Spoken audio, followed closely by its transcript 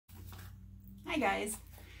Hi guys.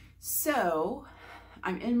 So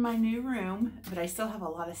I'm in my new room, but I still have a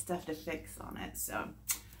lot of stuff to fix on it. So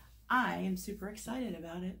I am super excited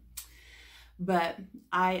about it. But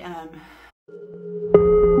I am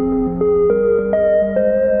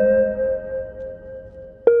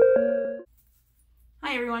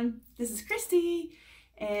Hi everyone, this is Kristie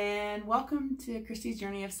and welcome to Kristie's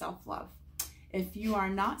Journey of Self-Love. If you are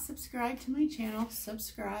not subscribed to my channel,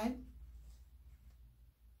 subscribe.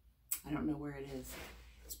 I don't know where it is.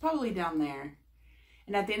 It's probably down there.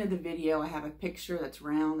 And at the end of the video, I have a picture that's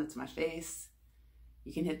round, that's my face.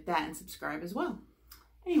 You can hit that and subscribe as well.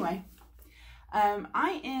 Anyway,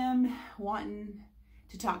 I am wanting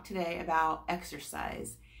to talk today about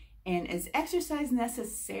exercise. And is exercise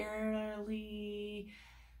necessarily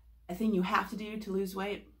a thing you have to do to lose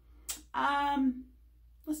weight?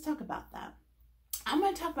 Let's talk about that. I'm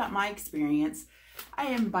going to talk about my experience. I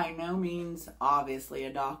am by no means obviously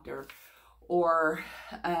a doctor or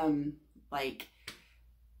like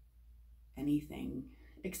anything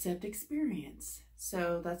except experience.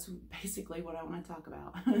 So that's basically what I want to talk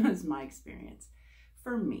about is my experience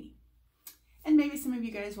for me. And maybe some of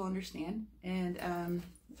you guys will understand and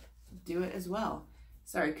do it as well.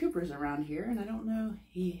 Sorry, Cooper's around here and I don't know,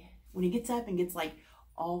 when he gets up and gets like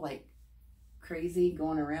all like crazy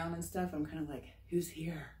going around and stuff, I'm kind of like, who's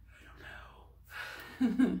here?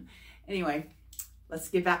 Anyway, let's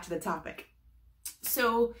get back to the topic.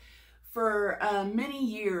 So for many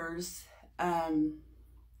years, I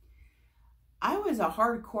was a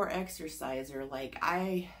hardcore exerciser. Like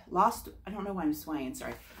I don't know why I'm swaying,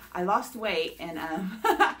 sorry. I lost weight and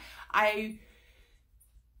I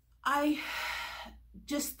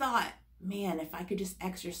just thought, man, if I could just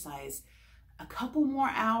exercise a couple more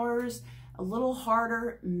hours, a little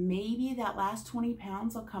harder, maybe that last 20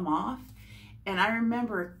 pounds will come off. And I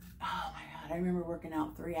remember, oh my God, I remember working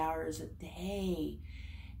out 3 hours a day.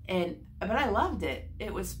 But I loved it.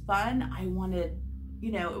 It was fun. I wanted,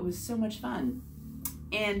 it was so much fun.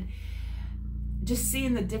 And just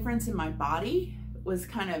seeing the difference in my body was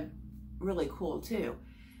kind of really cool too.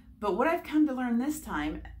 But what I've come to learn this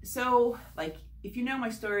time, so like, if you know my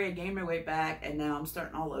story, I gained my weight back and now I'm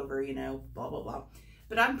starting all over, blah, blah, blah.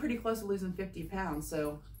 But I'm pretty close to losing 50 pounds.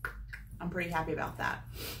 So I'm pretty happy about that.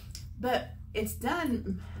 But it's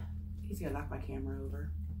done. He's gonna knock my camera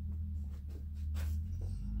over.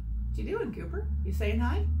 What you doing, Cooper? You saying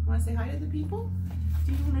hi? Want to say hi to the people?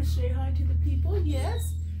 Do you want to say hi to the people?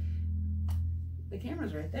 Yes. The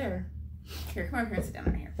camera's right there. Here, come over here and sit down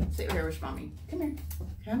right here. Sit here with Mommy. Come here.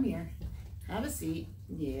 Come here. Have a seat.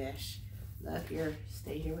 Yes. Love here.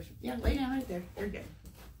 Stay here with. Yeah, lay down right there. You're good.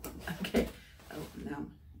 Okay. Oh no.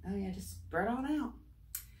 Oh yeah, just spread on out.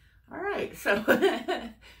 All right. So.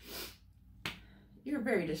 You're a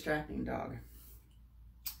very distracting dog.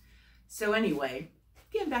 So anyway,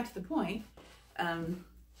 getting back to the point, I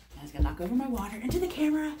was gonna knock over my water into the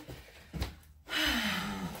camera.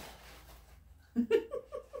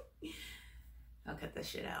 I'll cut this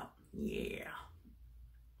shit out. Yeah.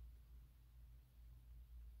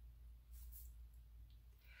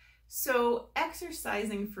 So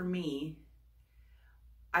exercising for me,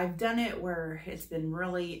 I've done it where it's been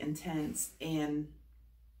really intense and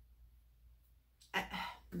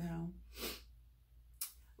no.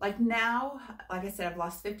 Like now, like I said, I've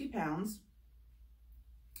lost 50 pounds.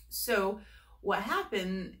 So what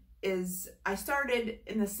happened is I started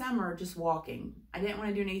in the summer just walking. I didn't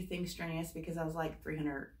want to do anything strenuous because I was like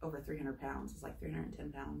over 300 pounds. It's like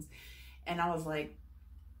 310 pounds. And I was like,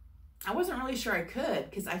 I wasn't really sure I could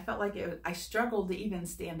because I felt like I struggled to even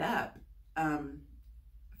stand up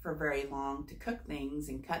for very long to cook things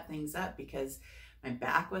and cut things up because my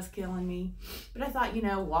back was killing me. But I thought,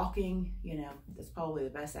 walking, that's probably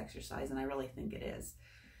the best exercise, and I really think it is.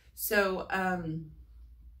 So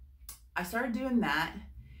I started doing that,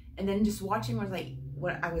 and then just watching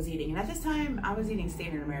what I was eating. And at this time, I was eating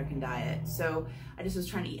standard American diet. So I just was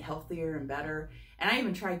trying to eat healthier and better. And I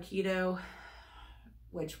even tried keto,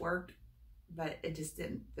 which worked, but it just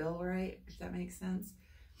didn't feel right, if that makes sense.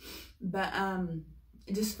 But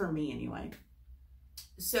just for me anyway.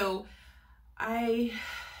 So I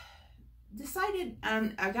decided,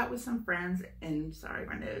 I got with some friends, and sorry,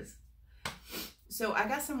 my nose. So I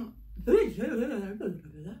got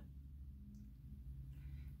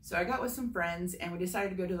with some friends, and we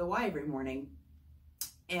decided to go to the Y every morning.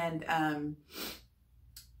 And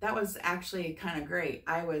that was actually kind of great.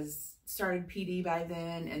 I started PD by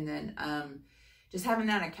then, and then just having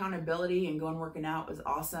that accountability and going working out was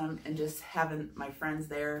awesome, and just having my friends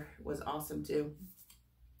there was awesome too.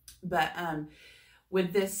 But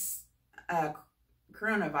with this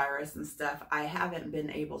coronavirus and stuff, I haven't been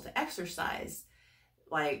able to exercise.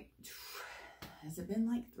 Like, has it been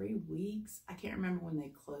like 3 weeks? I can't remember when they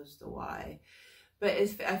closed the Y, but it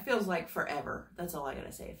feels like forever. That's all I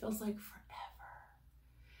gotta say. It feels like forever.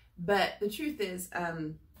 But the truth is,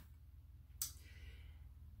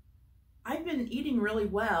 I've been eating really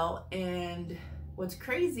well, and what's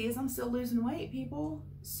crazy is I'm still losing weight, people.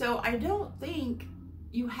 So I don't think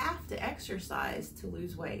you have to exercise to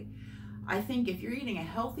lose weight. I think if you're eating a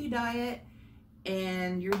healthy diet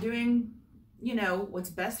and you're doing, you know,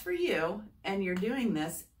 what's best for you, and you're doing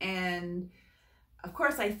this, and of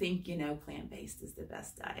course I think, you know, plant-based is the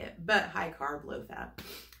best diet, but high carb, low fat.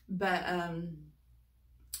 But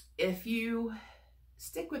if you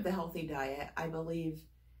stick with the healthy diet, I believe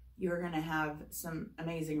you're going to have some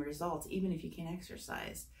amazing results, even if you can't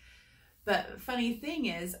exercise. But funny thing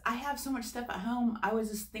is, I have so much stuff at home. I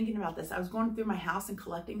was just thinking about this. I was going through my house and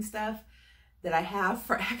collecting stuff that I have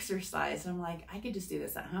for exercise. And I'm like, I could just do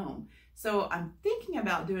this at home. So I'm thinking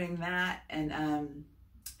about doing that. And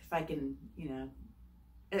if I can, you know,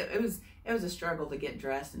 it was a struggle to get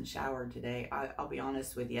dressed and showered today. I'll be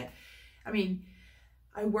honest with you. I mean,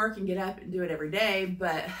 I work and get up and do it every day,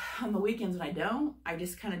 but on the weekends when I don't, I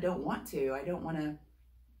just kind of don't want to. I don't want to,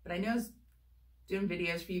 but I know doing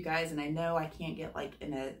videos for you guys, and I know I can't get like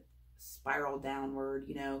in a spiral downward,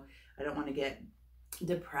 you know. I don't want to get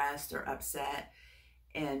depressed or upset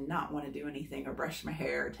and not want to do anything or brush my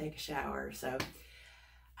hair or take a shower. So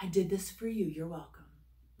I did this for you. You're welcome.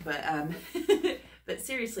 But but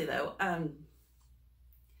seriously though, I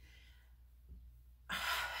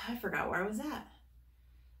forgot where I was at.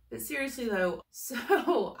 But seriously though,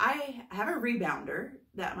 so I have a rebounder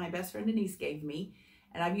that my best friend Denise gave me,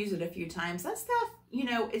 and I've used it a few times. That stuff, you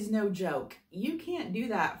know, is no joke. You can't do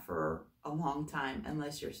that for a long time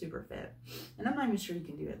unless you're super fit. And I'm not even sure you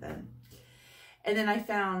can do it then. And then I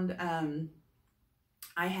found,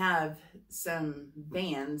 I have some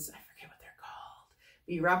bands, I forget what they're called.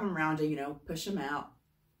 But you wrap them around you, you know, push them out,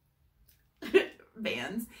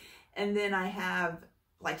 bands. And then I have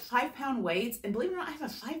like 5-pound weights, and believe it or not, I have a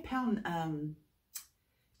 5-pound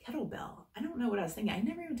kettlebell. I don't know what I was thinking. I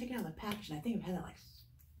never even took it out of the package, and I think I've had that like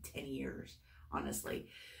 10 years, honestly.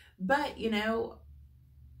 But, you know,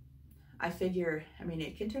 I figure, I mean,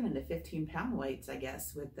 it could turn into 15-pound weights, I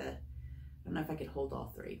guess, with the, I don't know if I could hold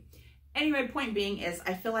all 3. Anyway, point being is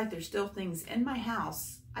I feel like there's still things in my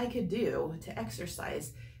house I could do to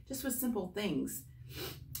exercise, just with simple things.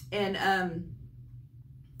 And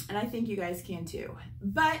I think you guys can too.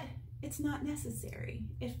 But it's not necessary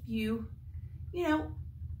if you know,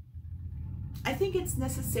 I think it's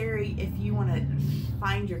necessary if you want to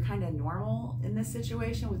find your kind of normal in this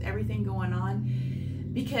situation with everything going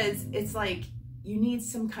on, because it's like you need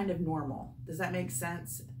some kind of normal. Does that make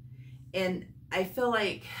sense? And I feel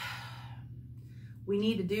like we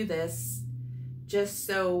need to do this just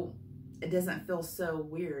so it doesn't feel so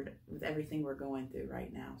weird with everything we're going through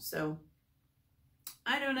right now. So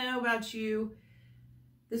I don't know about you.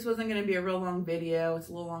 This wasn't going to be a real long video. It's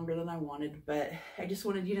a little longer than I wanted, but I just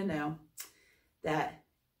wanted you to know that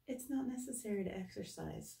it's not necessary to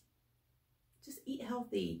exercise. Just eat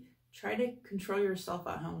healthy. Try to control yourself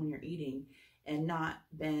at home when you're eating and not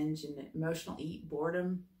binge and emotional eat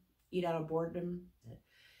out of boredom.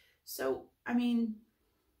 So, I mean,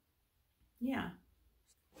 yeah.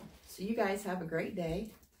 So you guys have a great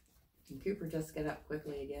day. And Cooper just got up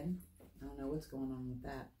quickly again. I don't know what's going on with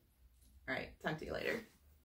that. All right, talk to you later.